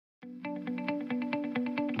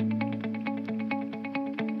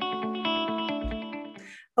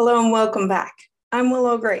Hello and welcome back. I'm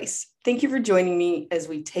Willow Grace. Thank you for joining me as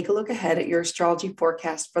we take a look ahead at your astrology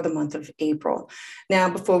forecast for the month of April. Now,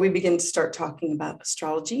 before we begin to start talking about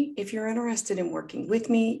astrology, if you're interested in working with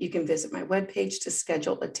me, you can visit my webpage to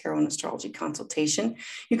schedule a tarot and astrology consultation.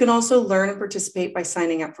 You can also learn and participate by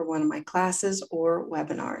signing up for one of my classes or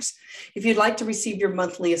webinars. If you'd like to receive your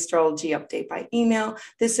monthly astrology update by email,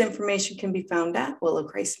 this information can be found at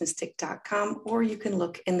willowgracemystic.com, or you can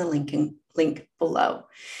look in the link below.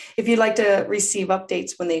 If you'd like to receive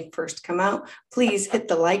updates when they first come out, please hit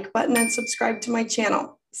the like button and subscribe to my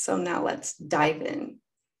channel. So now let's dive in.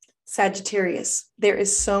 Sagittarius, there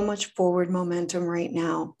is so much forward momentum right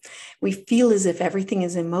now. We feel as if everything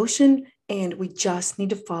is in motion and we just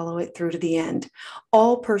need to follow it through to the end.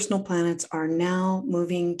 All personal planets are now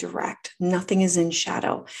moving direct. Nothing is in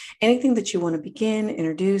shadow. Anything that you want to begin,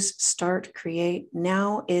 introduce, start, create,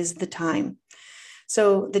 now is the time.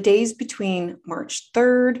 So the days between March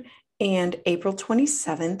 3rd and April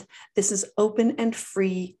 27th, this is open and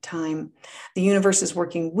free time. The universe is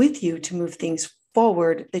working with you to move things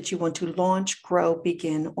forward that you want to launch, grow,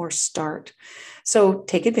 begin, or start. So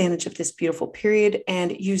take advantage of this beautiful period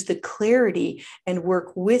and use the clarity and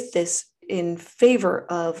work with this in favor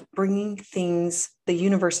of bringing things, the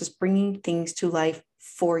universe is bringing things to life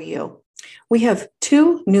for you. We have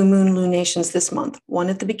two new moon lunations this month, one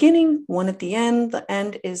at the beginning, one at the end. The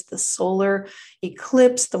end is the solar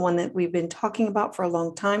eclipse, the one that we've been talking about for a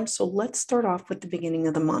long time. So let's start off with the beginning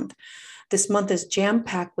of the month. This month is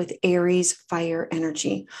jam-packed with Aries fire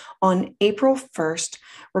energy. On April 1st,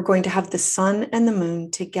 we're going to have the sun and the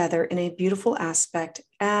moon together in a beautiful aspect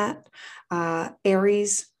at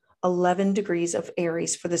Aries, 11 degrees of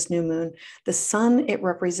Aries for this new moon. The sun, it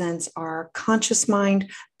represents our conscious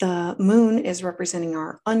mind. The moon is representing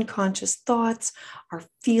our unconscious thoughts, our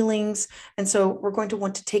feelings. And so we're going to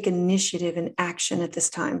want to take initiative and action at this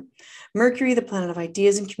time. Mercury, the planet of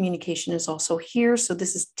ideas and communication, is also here. So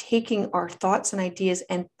this is taking our thoughts and ideas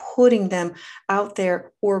and putting them out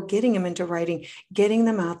there, or getting them into writing, getting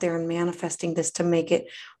them out there and manifesting this to make it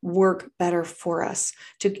work better for us,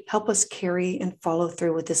 to help us carry and follow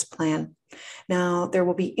through with this plan. Now, there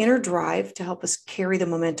will be inner drive to help us carry the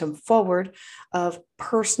momentum forward of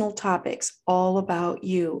personal topics, all about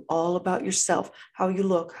you, all about yourself, how you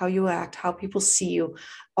look, how you act, how people see you.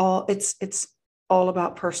 It's all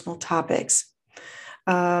about personal topics.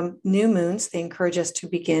 New moons, they encourage us to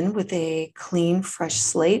begin with a clean, fresh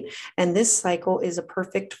slate. And this cycle is a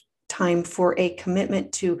perfect time for a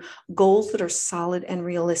commitment to goals that are solid and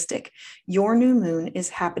realistic. Your new moon is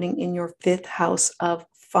happening in your 5th house of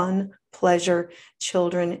fun, pleasure,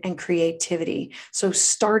 children, and creativity. So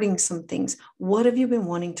starting some things. What have you been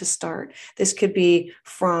wanting to start? This could be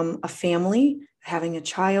from a family, having a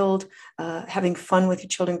child, having fun with your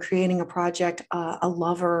children, creating a project, a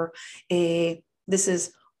lover, this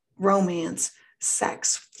is romance,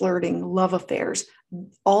 sex, flirting, love affairs.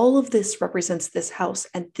 All of this represents this house,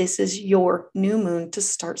 and this is your new moon to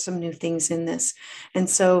start some new things in this. And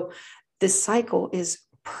so this cycle is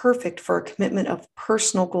perfect for a commitment of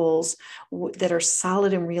personal goals that are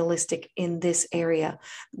solid and realistic in this area.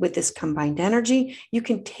 With this combined energy, you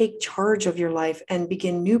can take charge of your life and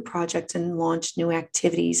begin new projects and launch new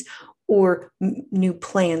activities or new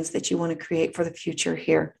plans that you want to create for the future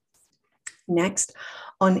here. Next,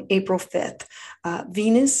 on April 5th,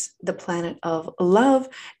 Venus, the planet of love,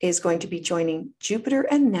 is going to be joining Jupiter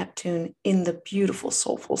and Neptune in the beautiful,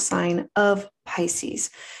 soulful sign of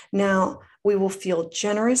Pisces. Now, we will feel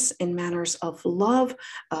generous in manners of love,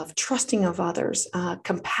 of trusting of others,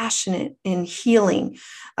 compassionate in healing.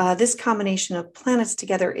 This combination of planets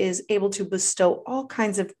together is able to bestow all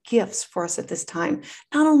kinds of gifts for us at this time,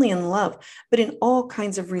 not only in love, but in all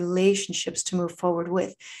kinds of relationships to move forward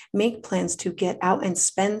with. Make plans to get out and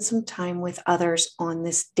spend some time with others on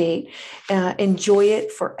this date. Enjoy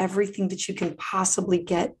it for everything that you can possibly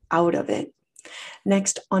get out of it.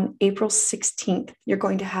 Next, on April 16th, you're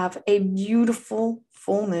going to have a beautiful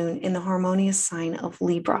full moon in the harmonious sign of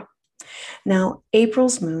Libra. Now,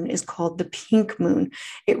 April's moon is called the pink moon.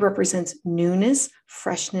 It represents newness,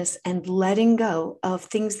 freshness, and letting go of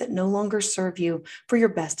things that no longer serve you for your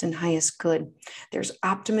best and highest good. There's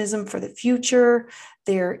optimism for the future.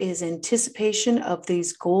 There is anticipation of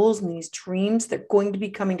these goals and these dreams that are going to be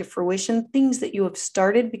coming to fruition, things that you have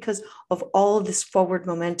started because of all of this forward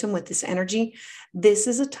momentum with this energy. This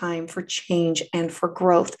is a time for change and for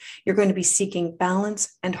growth. You're going to be seeking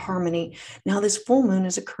balance and harmony. Now, this full moon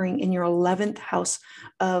is occurring in your 11th house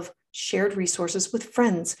of shared resources with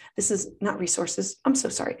friends. This is not resources, I'm so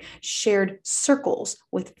sorry, shared circles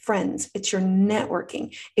with friends. It's your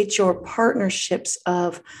networking, it's your partnerships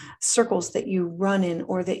of circles that you run in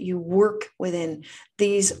or that you work within.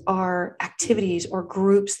 These are activities or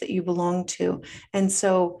groups that you belong to. And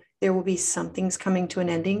so there will be some things coming to an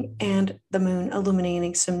ending and the moon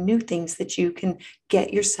illuminating some new things that you can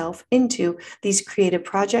get yourself into. These creative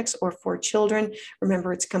projects or for children,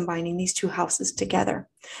 remember it's combining these two houses together.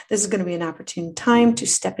 This is going to be an opportune time to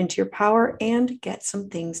step into your power and get some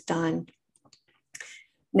things done.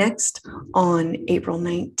 Next, on April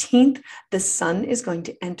 19th, the sun is going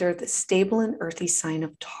to enter the stable and earthy sign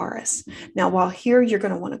of Taurus. Now, while here, you're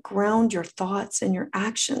going to want to ground your thoughts and your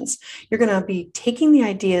actions. You're going to be taking the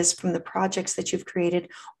ideas from the projects that you've created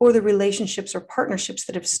or the relationships or partnerships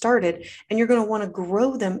that have started, and you're going to want to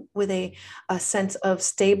grow them with a sense of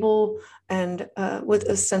stable and with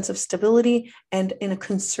a sense of stability and in a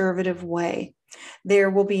conservative way. There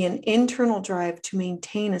will be an internal drive to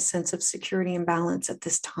maintain a sense of security and balance at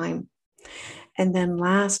this time. And then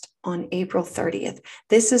last, on April 30th,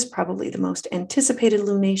 this is probably the most anticipated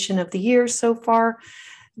lunation of the year so far.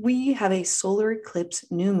 We have a solar eclipse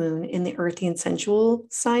new moon in the earthy and sensual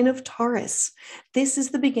sign of Taurus. This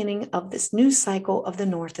is the beginning of this new cycle of the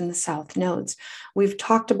north and the south nodes. I've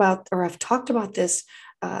talked about this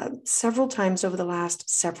several times over the last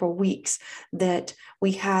several weeks, that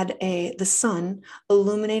we had the sun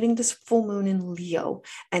illuminating this full moon in Leo,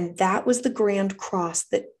 and that was the grand cross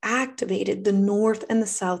that activated the north and the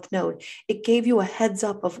south node. It gave you a heads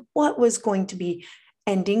up of what was going to be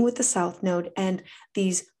ending with the south node and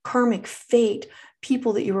these karmic fate,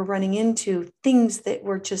 people that you were running into, things that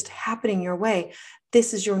were just happening your way.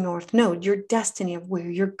 This is your north node, your destiny of where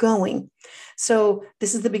you're going. So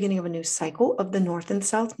this is the beginning of a new cycle of the north and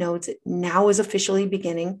south nodes. It now is officially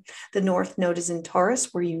beginning. The north node is in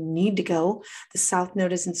Taurus, where you need to go. The south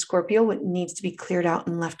node is in Scorpio, what needs to be cleared out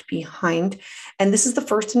and left behind. And this is the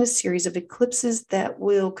first in a series of eclipses that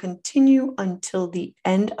will continue until the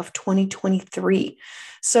end of 2023.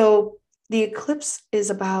 So the eclipse is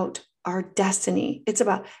about our destiny. It's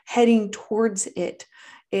about heading towards it.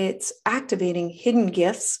 It's activating hidden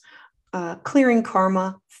gifts, clearing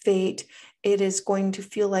karma, fate. It is going to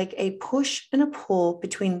feel like a push and a pull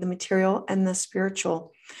between the material and the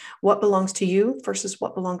spiritual. What belongs to you versus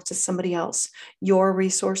what belongs to somebody else. Your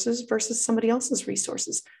resources versus somebody else's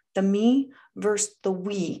resources. The me versus the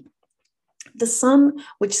we. The sun,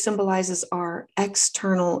 which symbolizes our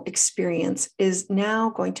external experience, is now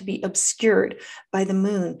going to be obscured by the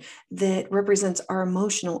moon that represents our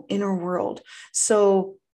emotional inner world.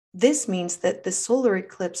 So this means that the solar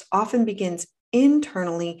eclipse often begins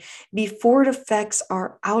internally before it affects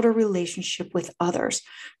our outer relationship with others.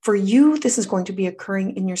 For you, this is going to be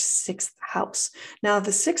occurring in your sixth house. Now,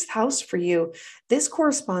 the sixth house for you, this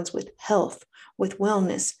corresponds with health, with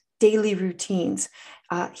wellness, daily routines,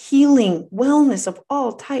 healing, wellness of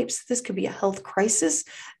all types. This could be a health crisis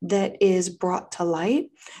that is brought to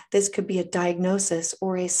light. This could be a diagnosis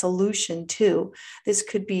or a solution too. This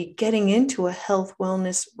could be getting into a health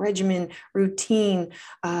wellness regimen, routine.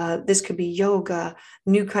 This could be yoga,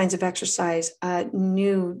 new kinds of exercise,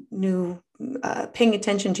 new paying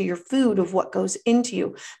attention to your food, of what goes into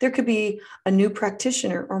you. There could be a new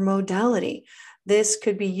practitioner or modality. This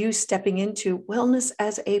could be you stepping into wellness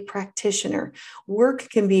as a practitioner. Work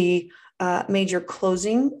can be major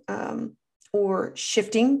closing or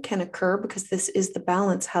shifting can occur, because this is the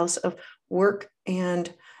balance house of work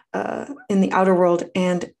and in the outer world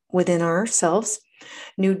and within ourselves.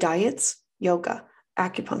 New diets, yoga,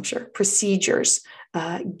 acupuncture, procedures,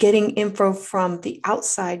 getting info from the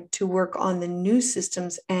outside to work on the new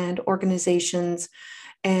systems and organizations,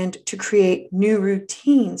 and to create new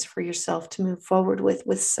routines for yourself to move forward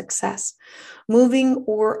with success. Moving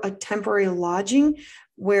or a temporary lodging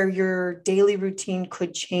where your daily routine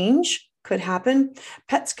could change, could happen.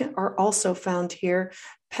 Pets are also found here.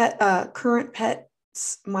 Current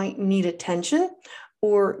pets might need attention,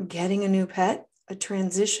 or getting a new pet, a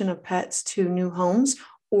transition of pets to new homes,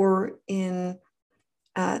 or in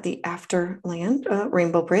the afterland,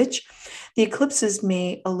 Rainbow Bridge. The eclipses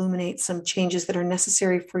may illuminate some changes that are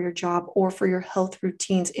necessary for your job or for your health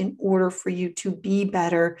routines in order for you to be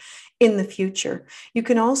better in the future. You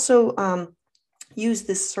can also use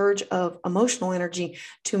this surge of emotional energy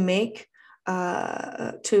to make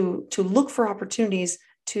to look for opportunities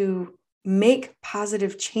to make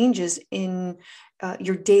positive changes in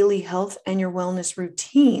your daily health and your wellness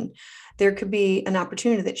routine. There could be an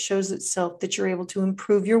opportunity that shows itself that you're able to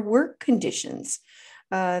improve your work conditions.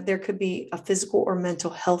 There could be a physical or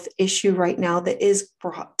mental health issue right now that is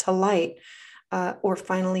brought to light. or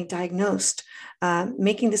finally diagnosed,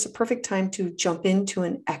 making this a perfect time to jump into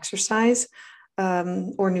an exercise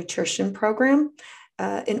or nutrition program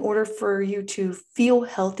in order for you to feel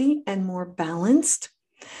healthy and more balanced.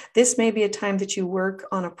 This may be a time that you work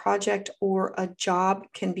on a project or a job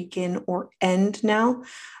can begin or end now.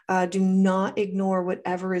 Do not ignore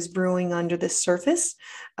whatever is brewing under the surface,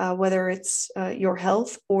 whether it's your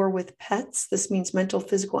health or with pets. This means mental,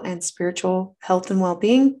 physical, and spiritual health and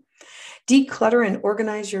well-being. Declutter and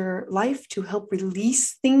organize your life to help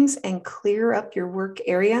release things and clear up your work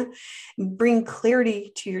area. Bring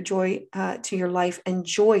clarity to your joy, to your life, and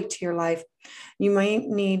joy to your life. You might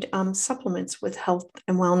need supplements with health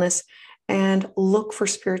and wellness, and look for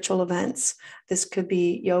spiritual events. This could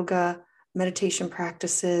be yoga, meditation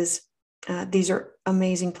practices. These are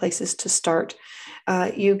amazing places to start.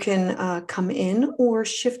 You can come in or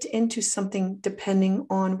shift into something depending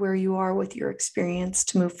on where you are with your experience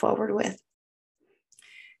to move forward with.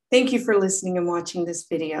 Thank you for listening and watching this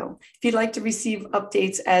video. If you'd like to receive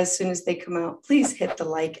updates as soon as they come out, please hit the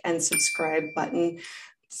like and subscribe button.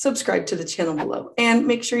 Subscribe to the channel below, and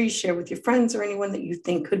make sure you share with your friends or anyone that you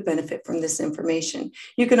think could benefit from this information.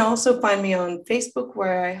 You can also find me on Facebook,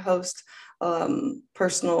 where I host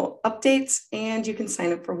personal updates, and you can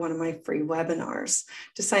sign up for one of my free webinars.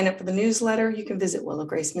 To sign up for the newsletter, you can visit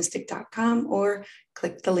willowgracemystic.com or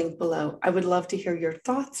click the link below. I would love to hear your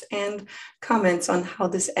thoughts and comments on how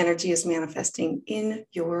this energy is manifesting in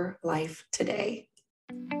your life today.